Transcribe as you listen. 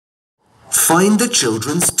Find the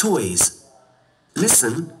children's toys.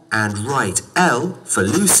 Listen and write L for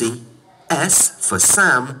Lucy, S for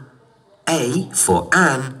Sam, A for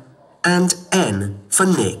Anne, and N for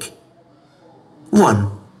Nick. 1.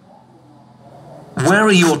 Where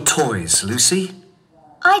are your toys, Lucy?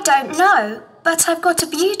 I don't know, but I've got a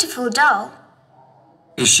beautiful doll.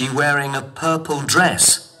 Is she wearing a purple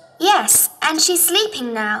dress? Yes, and she's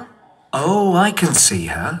sleeping now. Oh, I can see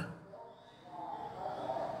her.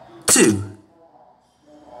 2.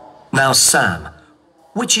 Now, Sam,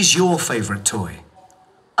 which is your favourite toy?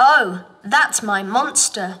 Oh, that's my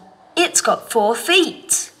monster. It's got 4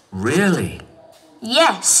 feet. Really?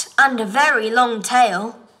 Yes, and a very long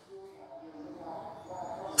tail.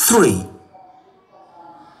 3.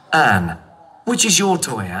 Anne, which is your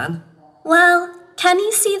toy, Anne? Well, can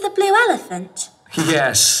you see the blue elephant?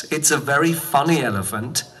 Yes, it's a very funny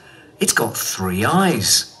elephant. It's got 3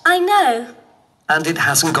 eyes. I know. And it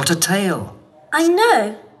hasn't got a tail. I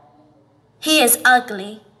know. He is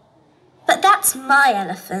ugly. But that's my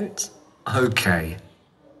elephant. OK.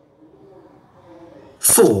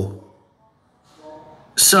 4.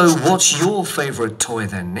 So what's your favourite toy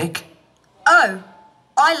then, Nick? Oh,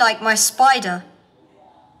 I like my spider.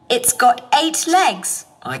 It's got 8 legs.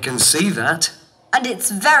 I can see that. And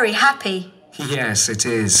it's very happy. Yes, it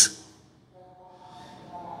is.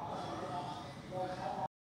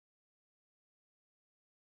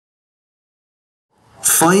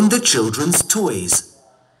 Find the children's toys.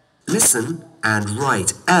 Listen and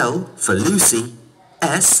write L for Lucy,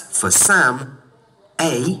 S for Sam,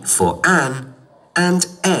 A for Anne, and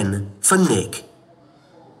N for Nick.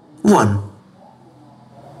 1.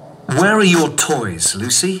 Where are your toys,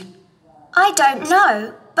 Lucy? I don't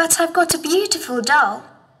know, but I've got a beautiful doll.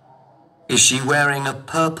 Is she wearing a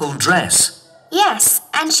purple dress? Yes,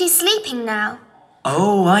 and she's sleeping now.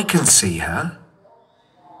 Oh, I can see her.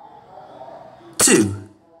 2.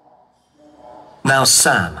 Now,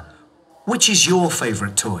 Sam, which is your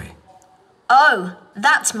favourite toy? Oh,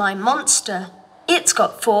 that's my monster. It's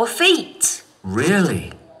got 4 feet.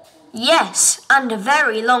 Really? Yes, and a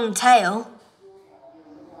very long tail.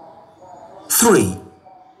 3.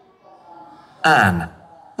 Anne,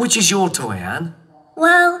 which is your toy, Anne?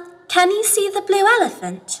 Well, can you see the blue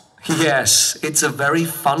elephant? Yes, it's a very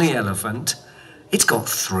funny elephant. It's got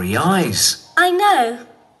 3 eyes. I know.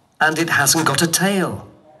 And it hasn't got a tail.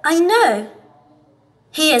 I know.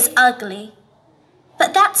 He is ugly.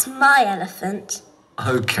 But that's my elephant.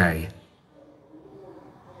 OK.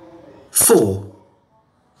 4.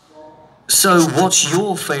 So what's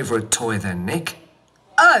your favourite toy then, Nick?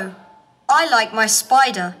 Oh, I like my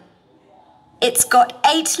spider. It's got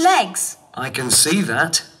 8 legs. I can see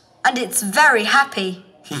that. And it's very happy.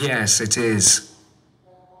 Yes, it is.